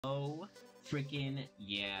Oh, freaking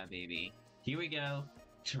yeah, baby. Here we go.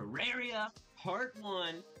 Terraria Part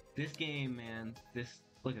 1. This game, man.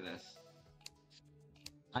 Look at this.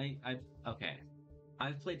 Okay.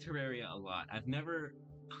 I've played Terraria a lot. I've never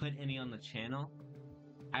put any on the channel.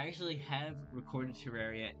 I actually have recorded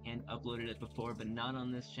Terraria and uploaded it before, but not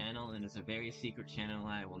on this channel, and it's a very secret channel,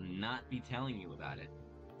 and I will not be telling you about it.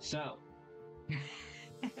 So,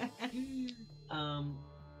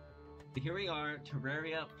 here we are,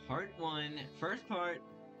 Terraria Part 1, first part.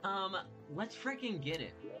 Let's freaking get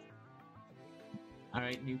it.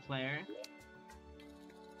 Alright, new player.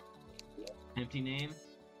 Empty name?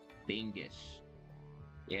 Bingus.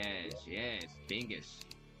 Yes, Bingus.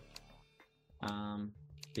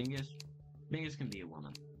 Bingus can be a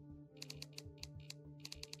woman.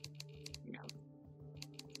 Yeah.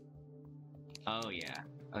 Oh yeah,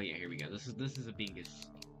 here we go. This is a Bingus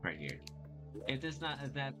right here. If that's not a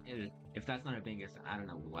Bingus, I don't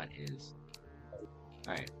know what is.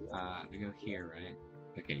 Alright, we go here, right?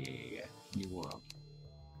 Okay, yeah. New world.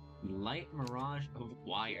 Light mirage of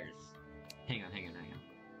wires. Hang on.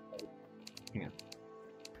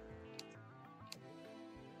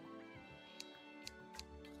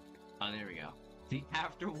 Oh, there we go. The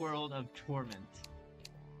afterworld of torment.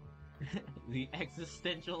 The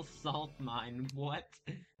existential salt mine. What?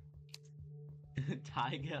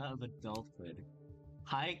 Taiga of adulthood.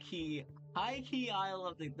 High key Isle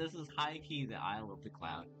of the. This is high key the Isle of the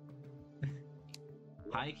Cloud.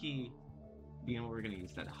 High key. You know what we're gonna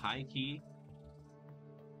use that high key.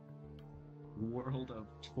 World of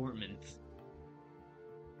torment.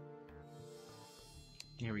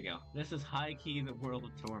 Here we go. This is high key the world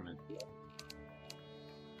of torment.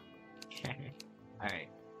 Okay. Alright.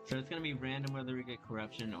 So it's gonna be random whether we get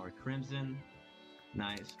corruption or crimson.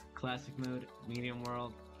 Nice. Classic mode, medium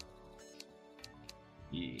world.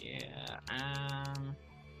 Yeah.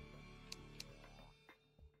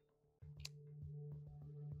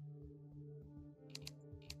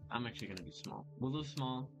 I'm actually gonna do small. We'll do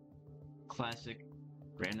small. Classic.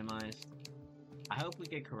 Randomized. I hope we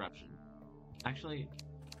get corruption. Actually,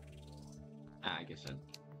 I guess so.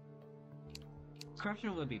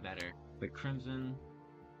 Corruption would be better, but crimson,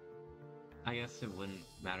 I guess it wouldn't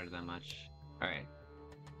matter that much. Alright.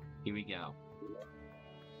 Here we go.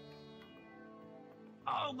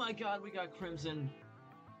 Oh my god, we got crimson!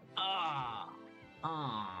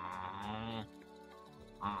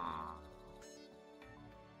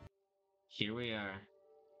 Here we are.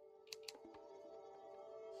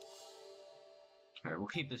 Alright, we'll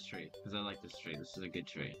keep this tree, because I like this tree. This is a good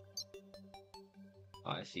tree.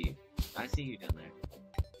 Oh, I see you. I see you down there.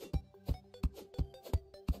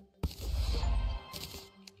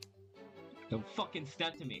 Don't fucking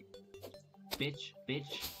step to me. Bitch.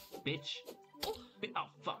 Oh,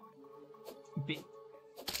 fuck.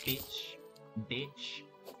 Bitch.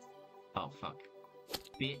 Oh, fuck.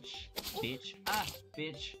 Bitch. Ah,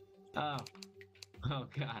 bitch. Oh. Oh,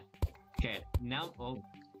 God. Okay, now,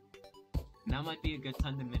 now might be a good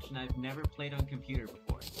time to mention I've never played on computer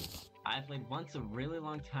before. I played once a really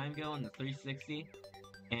long time ago on the 360,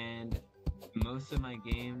 and most of my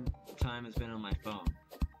game time has been on my phone.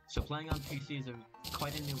 So playing on PC is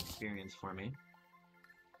quite a new experience for me.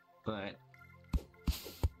 But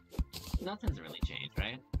nothing's really changed,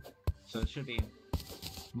 right? So it should be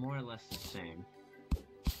more or less the same.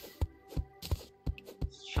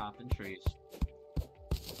 It's chopping trees.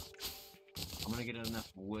 I'm gonna get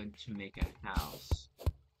enough wood to make a house.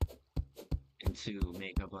 And to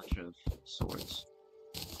make a bunch of swords.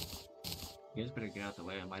 You guys better get out the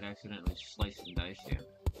way, I might accidentally slice and dice you.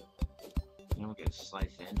 You don't get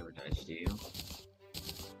sliced and or diced, do you?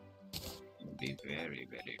 It would be very,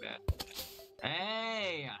 very bad.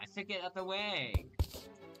 Hey! I said get out the way!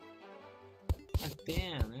 God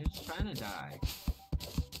damn, they're just trying to die.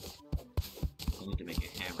 I need to make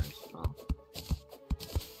a hammer as well.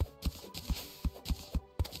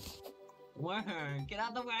 Word! Get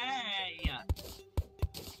out the way!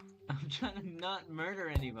 I'm trying to not murder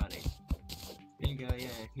anybody. There you go,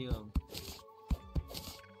 yeah, heal.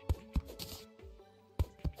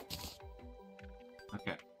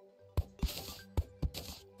 Okay.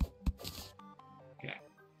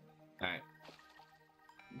 Alright.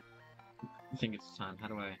 I think it's time. How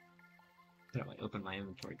do I open my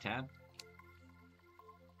inventory tab?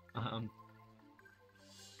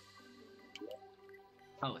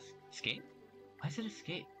 Oh, escape? Why is it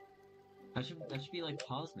escape? That should be like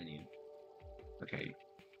pause menu. Okay.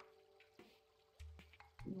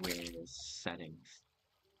 Where's settings?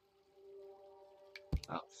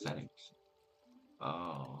 Oh, settings.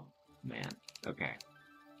 Oh, man. Okay.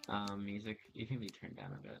 Music, you can be turned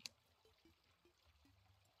down a bit.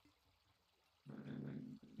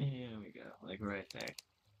 like right there.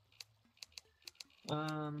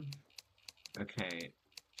 Okay.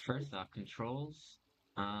 First off, controls.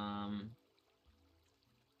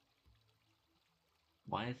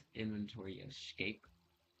 Why is inventory escape?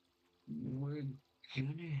 We're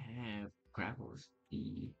gonna have grapple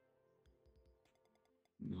speed.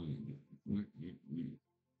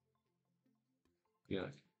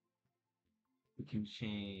 Good. We can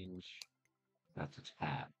change. That's a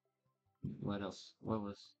tab. What else? What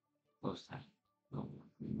was that? Oh,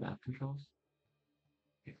 map controls?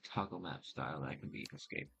 Okay, toggle map style, that can be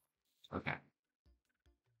escape. Okay.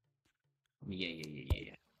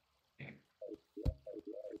 Yeah. Okay.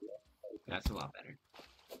 That's a lot better.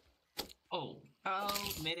 Oh,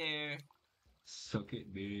 midair. Suck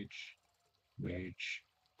it, bitch. Bitch.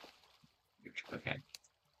 Okay.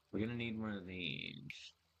 We're gonna need one of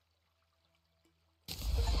these.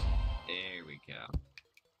 There we go.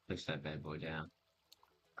 Place that bad boy down.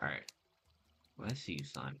 Alright. Well, I see you,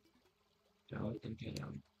 son. Don't think you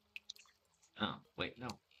know. Oh, wait, no.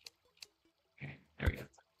 Okay, there we go.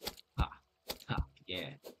 Ha. Ha.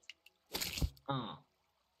 Yeah.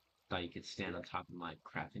 Thought you could stand on top of my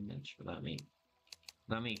crafting bench without me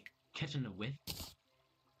catching the whiff.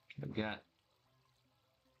 I've got,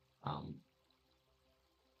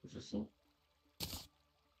 is this it?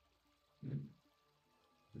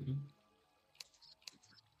 Mm-hmm.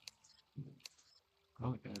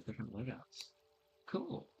 Oh, I got different loadouts.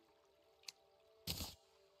 Cool.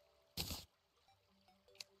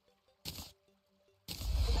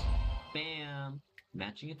 Bam!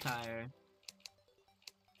 Matching attire.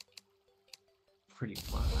 Pretty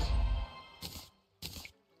fun.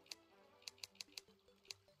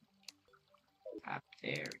 Ah,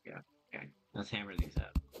 there we go. Okay, let's hammer these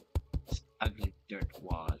out. These ugly dirt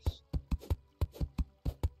walls.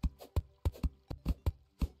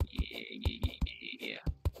 Yeah.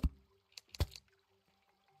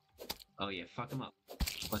 Oh yeah, fuck him up.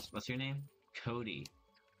 What's your name? Cody.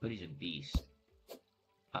 Cody's a beast.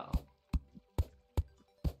 Uh oh.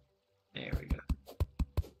 There we go.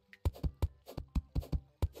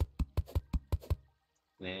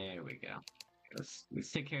 There we go.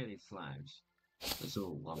 Let's take care of these slimes. This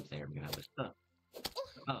little lump there, we're gonna have it.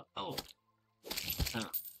 Oh.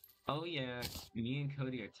 Oh yeah, me and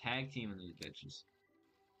Cody are tag teaming these bitches.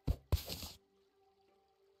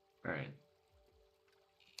 Alright.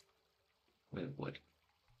 We have wood.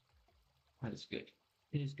 That is good.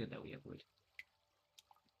 It is good that we have wood.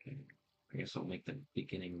 Okay. I guess I'll make the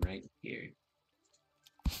beginning right here.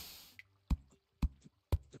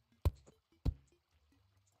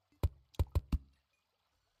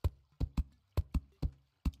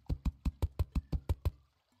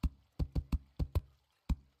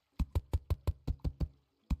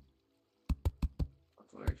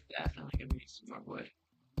 We're definitely gonna need some more wood.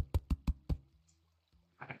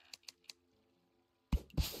 Alright.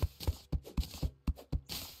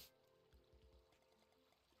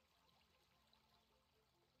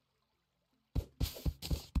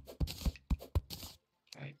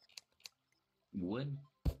 Alright. Wood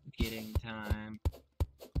getting time.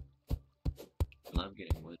 Love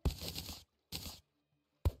getting wood.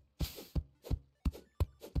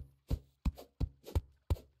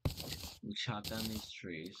 We chop down these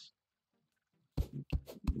trees.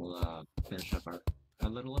 We'll finish up our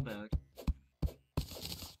little abode.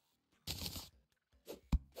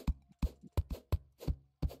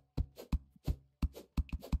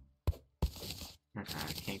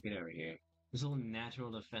 Can't get over here. This little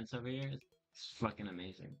natural defense over here is fucking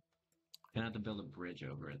amazing. Gonna have to build a bridge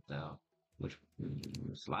over it though. Which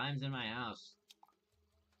slime's in my house.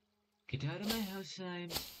 Get out of my house,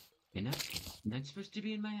 slimes. You're not supposed to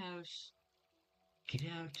be in my house. Get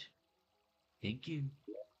out. Thank you.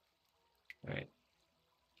 Alright.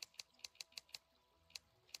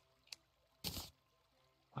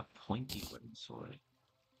 A pointy wooden sword.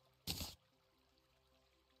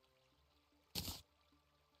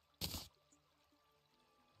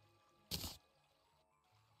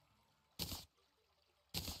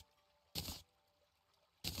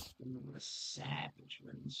 Ooh, a savage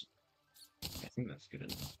wooden sword. I think that's good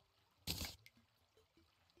enough.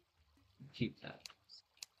 Keep that.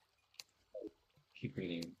 Keep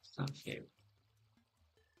reading Soundscape.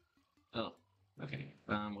 Oh, okay.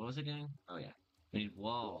 What was it again? Oh yeah. We need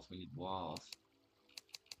walls. We need walls.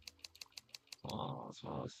 Walls,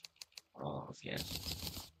 yes.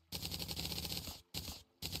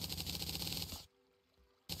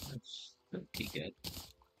 That'd be good.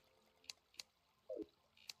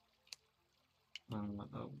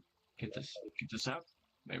 Oh, get this out.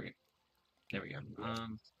 There we go.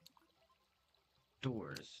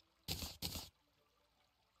 Doors.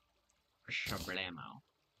 Shablamo.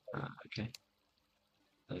 Okay.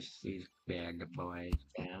 Let's these bad boys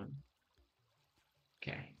down.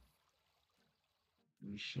 Okay.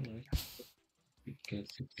 We should be good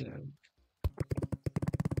to go.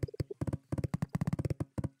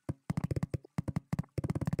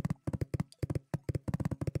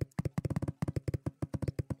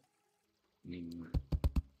 Need more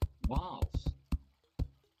walls.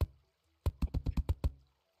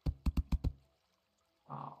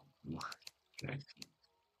 Oh, okay.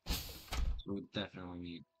 So we definitely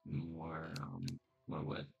need more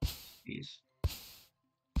wood. These.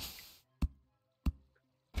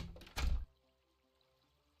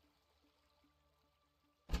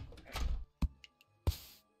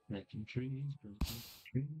 Making trees, making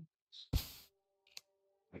trees.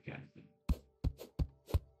 Okay.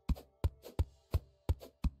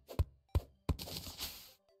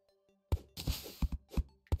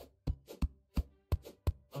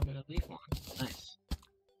 Oh, got a leaf one. Nice.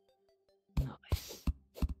 Nice.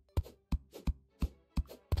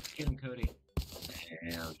 Get him, Cody.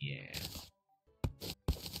 Hell yeah.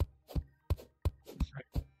 That's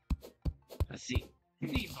right. I see.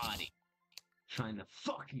 Anybody trying to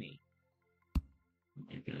fuck me.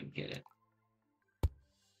 You're gonna get it.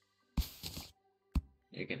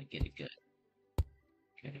 You're gonna get it good.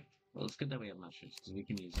 Okay. Well, it's good that we have mushrooms, because we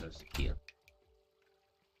can use those to heal.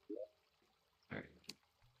 Alright.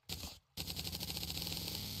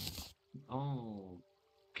 Oh.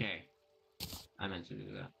 Okay. I meant to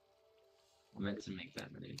do that. I meant to make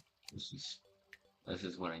that many. This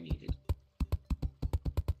is what I needed.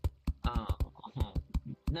 Oh.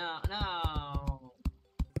 No, no!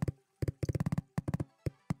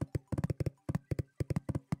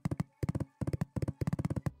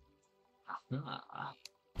 Ah.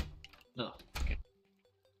 Oh, okay.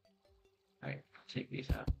 Alright, take these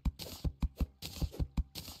out.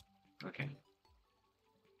 Okay.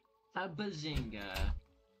 A bazinga!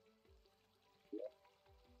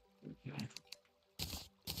 Okay.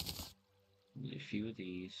 Need a few of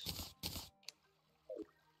these.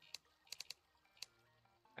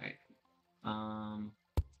 Alright.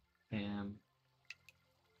 Bam.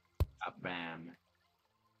 A bam.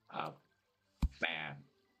 A bam.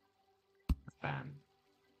 Bam.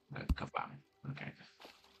 Kabam. Okay.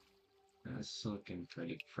 That's looking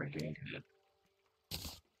pretty freaking good.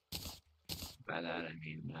 By that I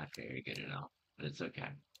mean not very good at all, but it's okay.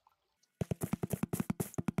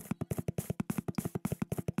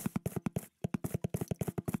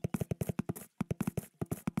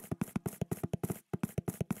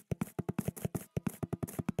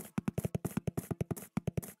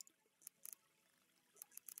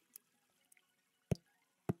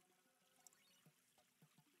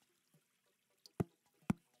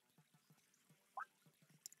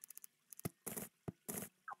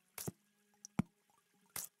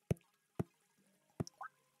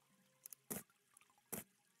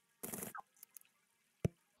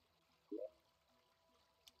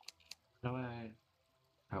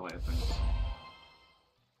 How do I open it?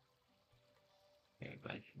 Okay,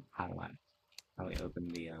 but how do I open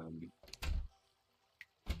the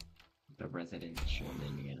residential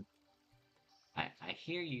menu? I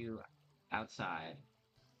hear you outside.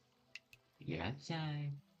 You're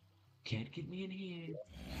outside. Can't get me in here.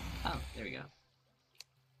 Oh, there we go.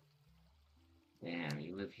 Damn,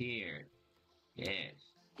 you live here.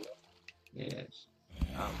 Yes. Yes.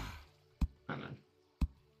 Oh. I'm on.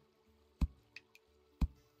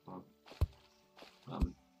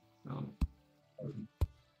 Um,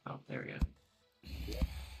 oh, there we go.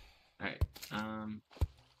 Alright,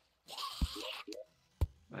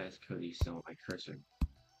 why is Cody still on my cursor?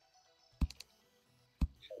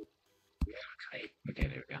 Okay,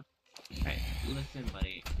 there we go. Alright, listen,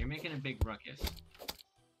 buddy, you're making a big ruckus.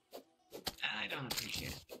 I don't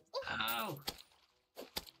appreciate it. Oh!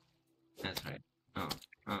 That's right.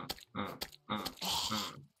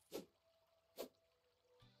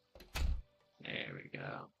 There we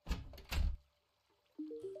go.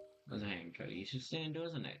 How's it hanging, Cody? You should stay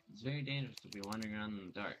indoors at night. It's very dangerous to be wandering around in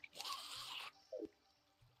the dark.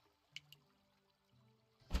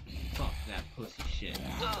 Fuck that pussy shit.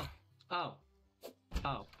 Oh! Oh!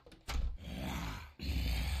 Oh.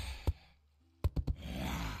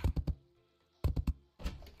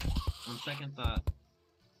 On second thought,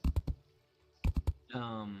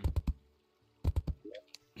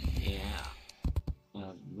 yeah.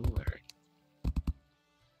 Lure.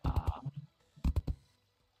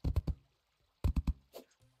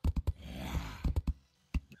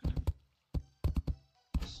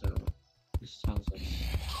 So, this tells us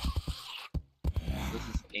this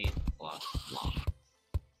is 8 blocks long.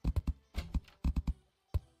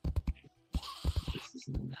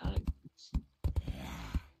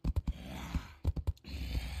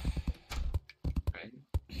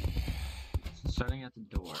 Starting at the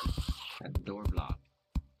door. At the door block.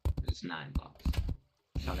 There's 9 blocks.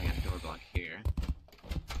 Starting at the door block here.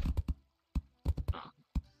 Oh.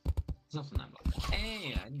 It's also 9 blocks.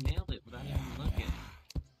 Hey! I nailed it without even looking.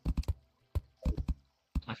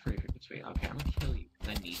 That's pretty freaking sweet. Okay, I'm gonna kill you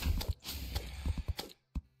because I need you.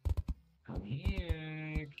 Come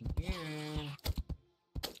here. Come here.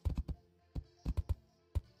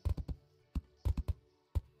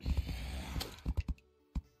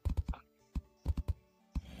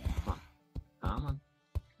 Come on.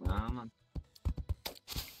 Come on.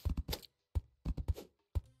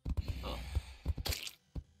 Oh.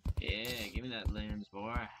 Yeah, give me that lens,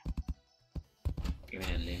 boy. Give me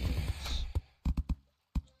that lens.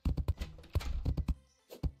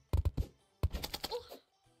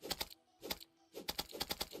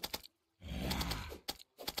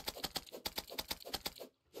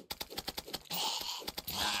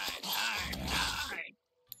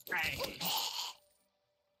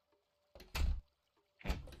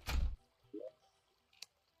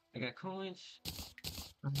 I got coins.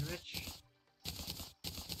 I'm rich.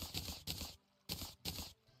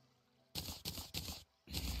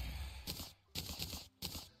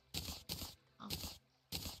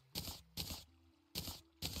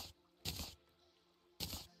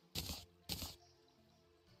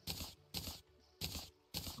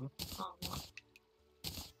 Oh. Oh.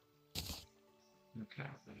 Okay.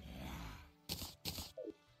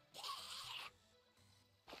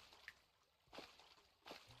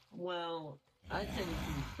 Well, I'd say the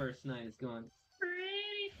first night is going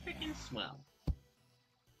pretty freaking swell.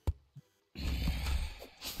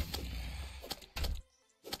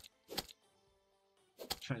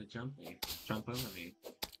 Try to jump me. Jump over me.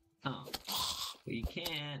 Oh. But you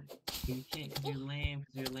can't. You can't because you're lame.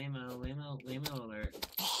 Because you're lame-o. Lame-o alert.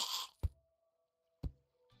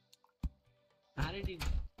 How did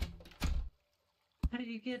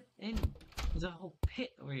you get in? There's a whole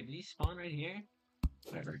pit over here. Did he spawn right here?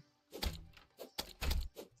 Whatever.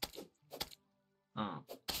 Oh.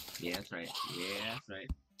 Yeah, that's right. Yeah, that's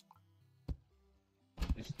right.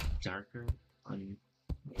 It's darker on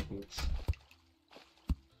my boots.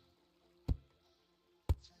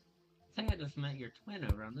 I think I just met your twin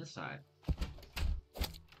over on this side.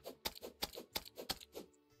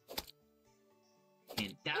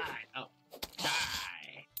 And die! Oh,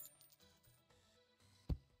 die!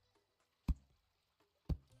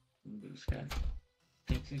 This guy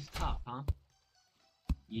thinks he's tough, huh?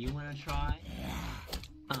 You wanna try?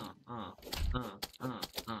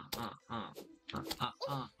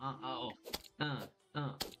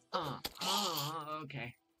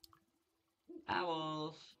 Okay.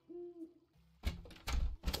 Owls.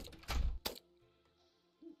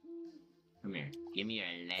 Come here. Give me your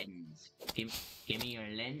lens. Give me your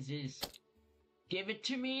lenses. Give it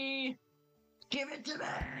to me. Give it to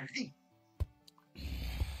me.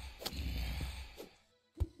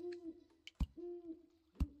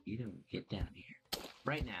 You don't get down here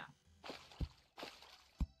right now.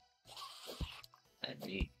 Let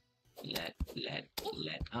me.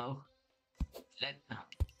 Oh.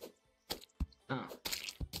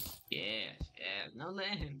 Yes. No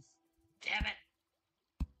lens. Damn it.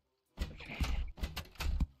 Okay.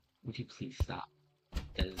 Would you please stop?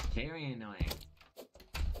 That is very annoying.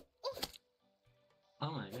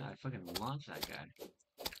 Oh my god, I fucking launched that guy.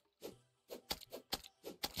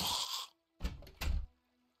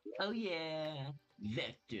 Oh yeah!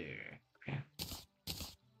 Vector! Okay.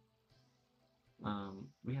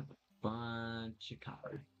 We have a bunch of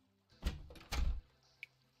copper.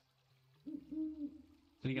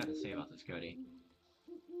 What do you got to say about this, Cody?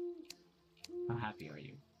 How happy are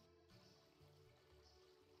you?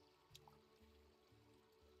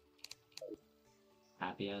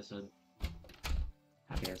 Happy as can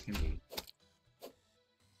be.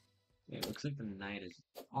 Yeah, it looks like the night is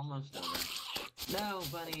almost over. No,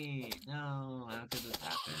 bunny! No, how could this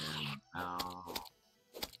happen? Oh.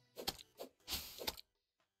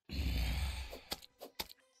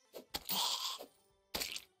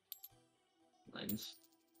 Lens.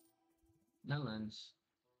 No lens.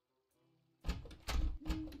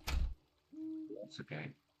 It's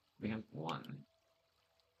okay. We have one.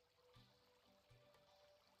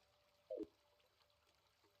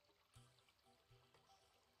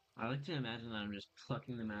 I like to imagine that I'm just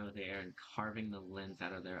plucking them out of the air and carving the lens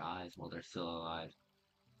out of their eyes while they're still alive.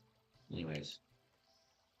 Anyways.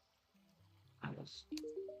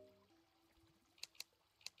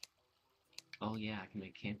 Oh yeah, I can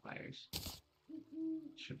make campfires.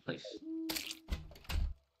 Should place.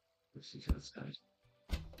 Let's see to the side.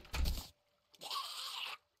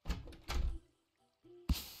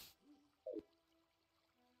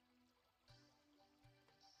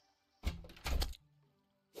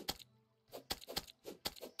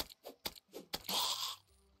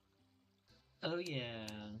 Oh yeah.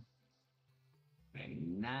 My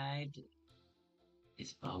night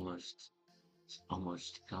is almost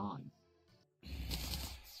gone.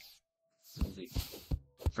 Sounds like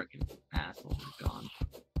freaking assholes are gone.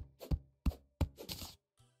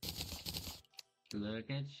 Look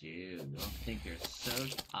at you. You all think you're so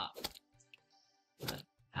tough. But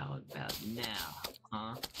how about now,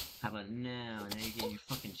 huh? How about now? Now you're getting your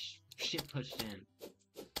fucking shit pushed in.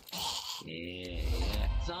 Yeah, yeah.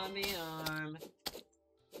 Zombie arm.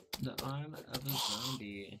 The arm of a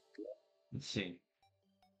zombie. Let's see.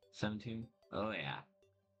 17? Oh yeah.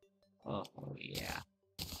 Oh yeah.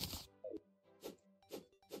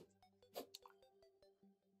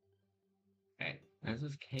 Hey, there's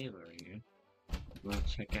this cave over here. We'll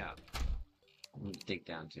check out. We'll dig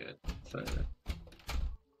down to it further.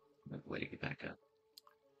 Way to get back up.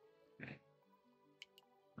 Okay.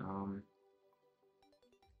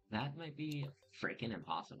 That might be freaking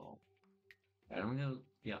impossible. I'm gonna go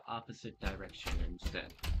the opposite direction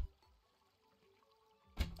instead.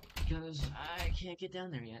 Because I can't get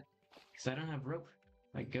down there yet. Because I don't have rope.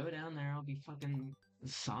 If I go down there, I'll be fucking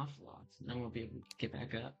soft locked. And then we'll be able to get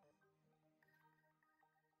back up.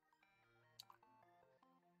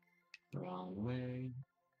 Wrong way.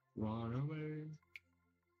 Wrong way.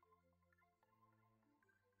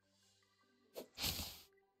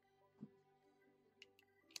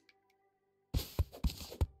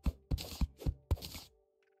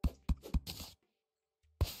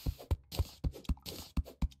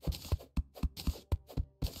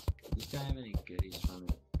 Does this guy have any goodies for me?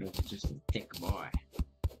 Or is he just a thick boy?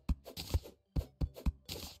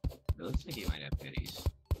 It looks like he might have goodies.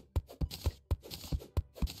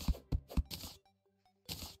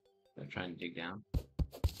 I'm trying to dig down.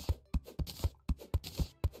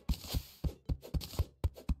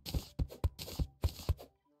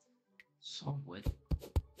 Salt wood.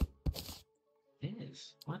 It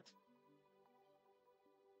is. What?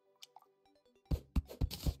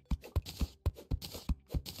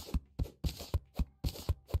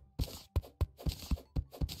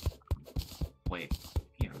 Wait.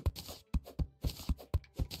 Here.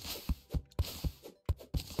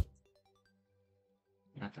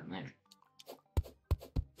 Nothing there.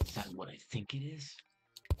 Is that what I think it is?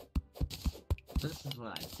 This is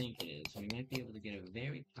what I think it is. We might be able to get a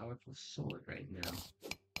very powerful sword right now.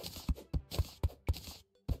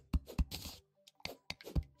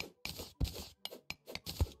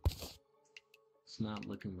 It's not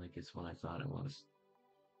looking like it's what I thought it was.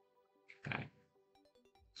 Okay.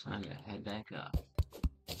 So I'm gonna head back up.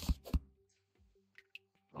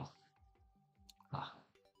 Oh. Ah.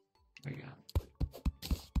 There we go.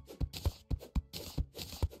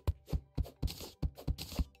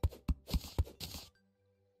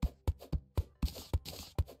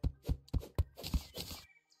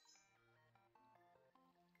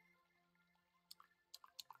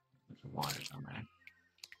 There's water somewhere.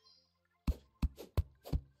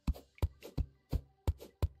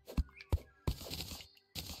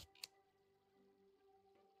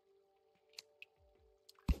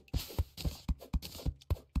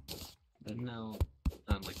 But no,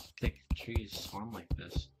 like thick trees swarm like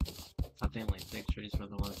this. I thought the only thick trees were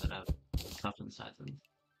the ones that have stuff inside them.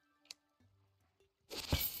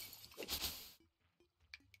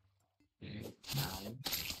 Okay, 9.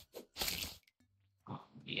 Oh,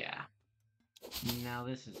 yeah. Now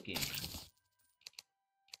this is game.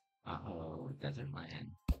 Uh-oh, desert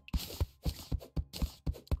land.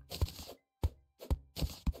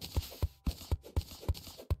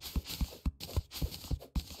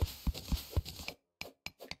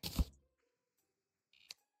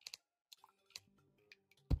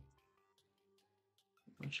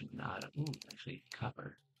 Which is not. Ooh, actually,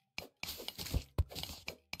 copper.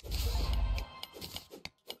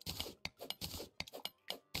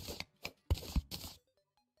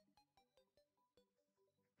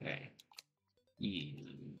 Okay. You.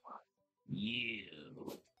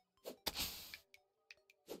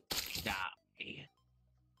 Die.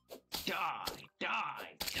 Die.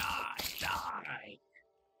 Die. Die. Die.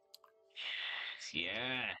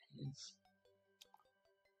 Yes.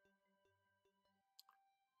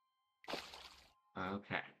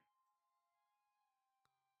 Okay.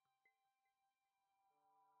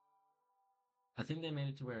 I think they made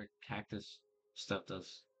it to where cactus stuff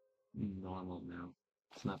does normal now.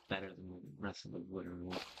 It's not better than the rest of the wood or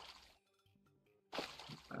wood.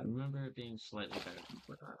 I remember it being slightly better than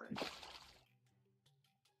wood already.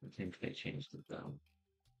 I think they changed it though.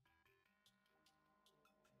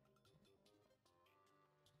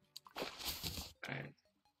 Alright.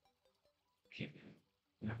 Okay.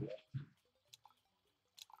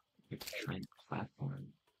 Trying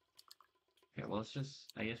platform. let's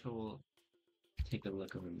just, I guess we'll take a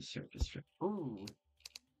look over the surface strip. Ooh,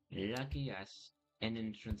 lucky us. An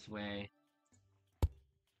entranceway.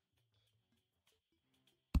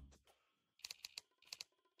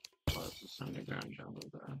 Oh, it's this underground jungle,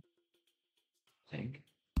 though. I think.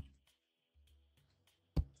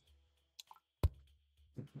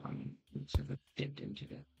 Looks like it dipped into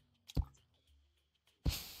it.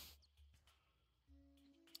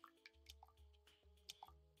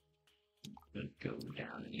 Don't go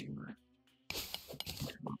down anymore.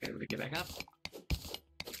 I'll be able to get back up.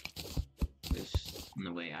 This in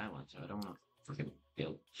the way I want, so I don't want to freaking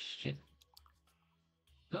build shit.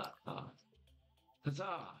 Huzzah!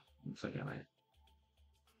 Looks like I might.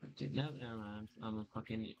 No, I'm a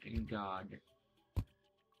fucking god.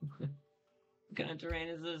 What kind of terrain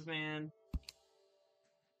is this, man?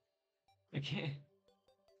 I can't.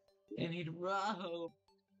 I need rope.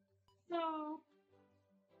 No.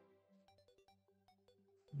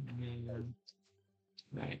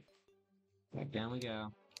 Right. Back down we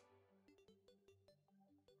go.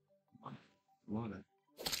 Water.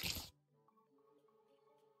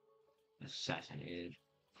 Assassinated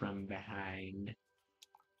from behind.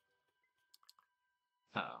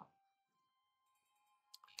 Oh.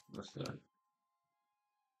 What's the...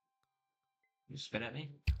 You spit at me?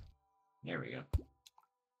 There we go.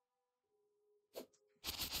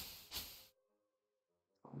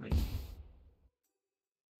 Oh, man.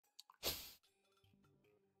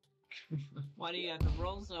 Why do you have to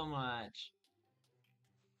roll so much?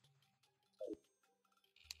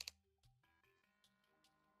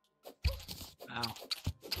 Ow.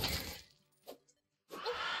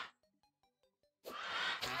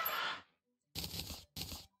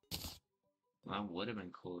 Well, that would have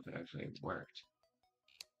been cool if it actually worked.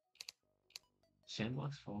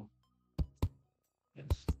 Sandbox full.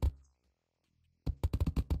 Yes.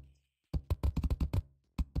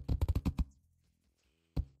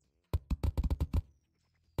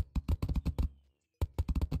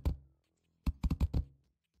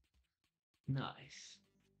 Nice.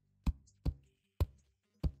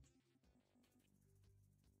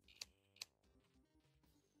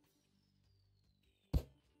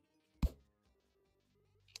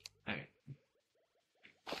 Alright.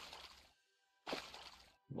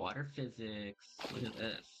 Water physics. Look at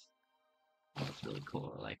this. That's really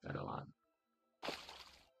cool. I like that a lot.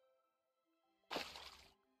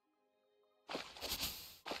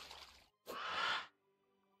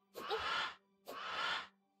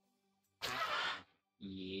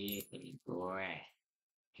 Yeah, boy.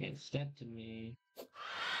 Can't step to me.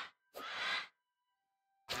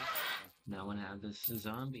 Now I want to have this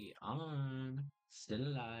zombie on. Still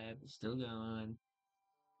alive. Still going.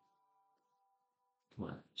 Come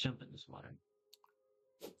on. Jump in this water.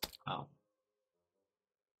 Oh.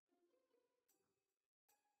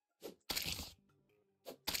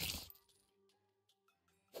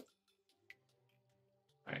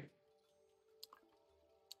 Alright.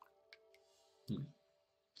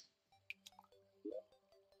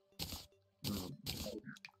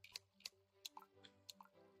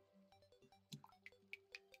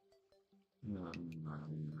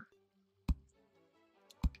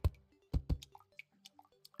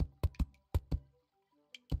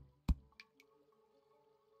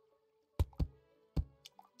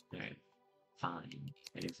 Alright. Fine.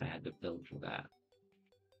 I guess I had to build for that.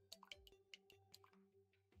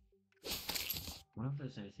 I wonder if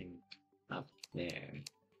there's anything up there.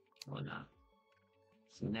 Or not.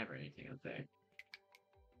 There's never anything up there.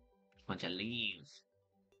 Bunch of leaves.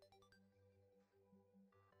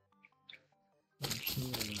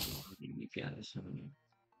 You guys, funny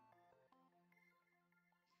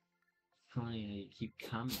how you keep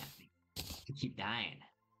coming at me. You keep dying.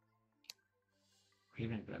 We're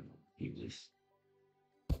even gonna use this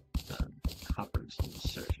coppers on the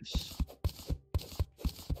surface.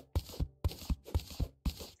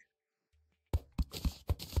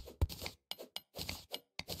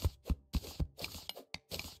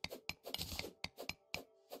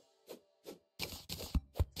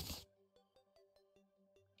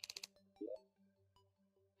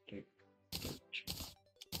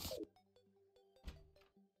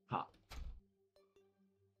 Hop.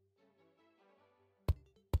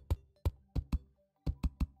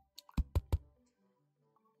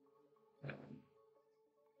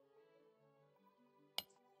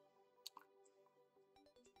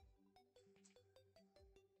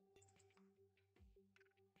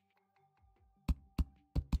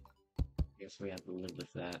 Guess we have to live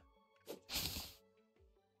with that.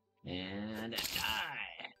 And die!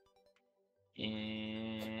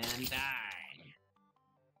 And die!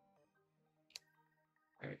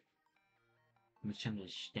 Alright. Which one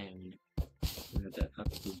is stone? We have that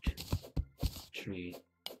uproot tree.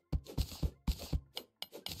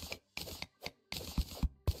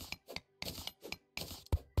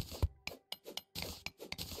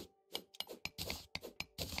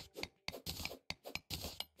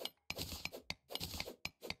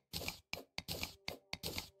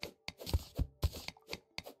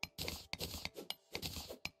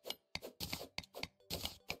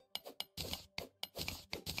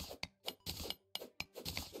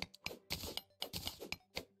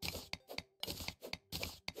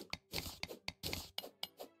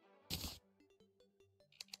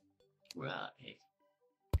 Right.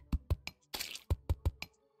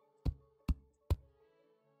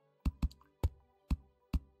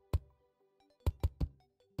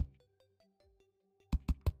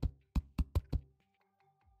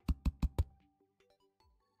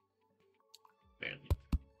 Barely.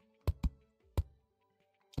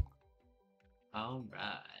 All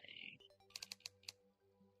right.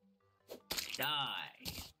 Die.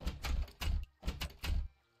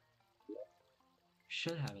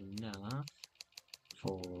 Should have enough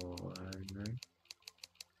for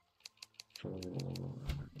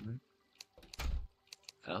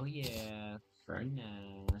oh yeah,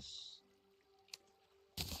 furnace.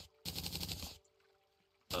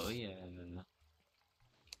 Oh yeah.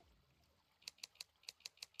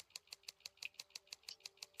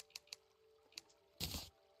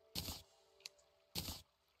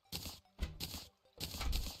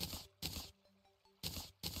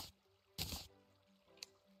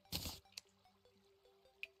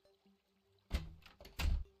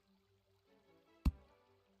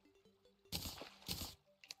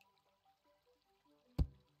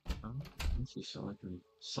 Oh, this is so I can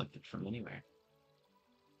select it from anywhere.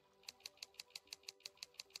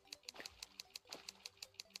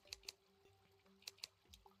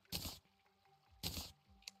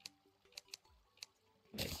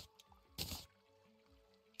 Okay.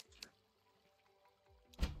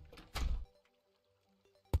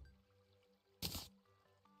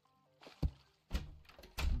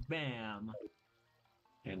 Bam.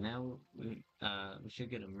 And now we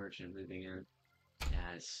should get a merchant moving in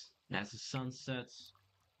as the sun sets.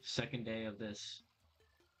 Second day of this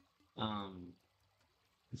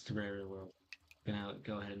this Terraria world. Gonna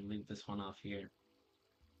go ahead and leave this one off here.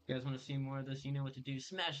 You guys want to see more of this? You know what to do.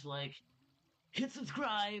 Smash like, hit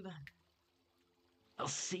subscribe. I'll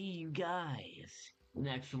see you guys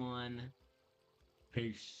next one.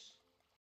 Peace.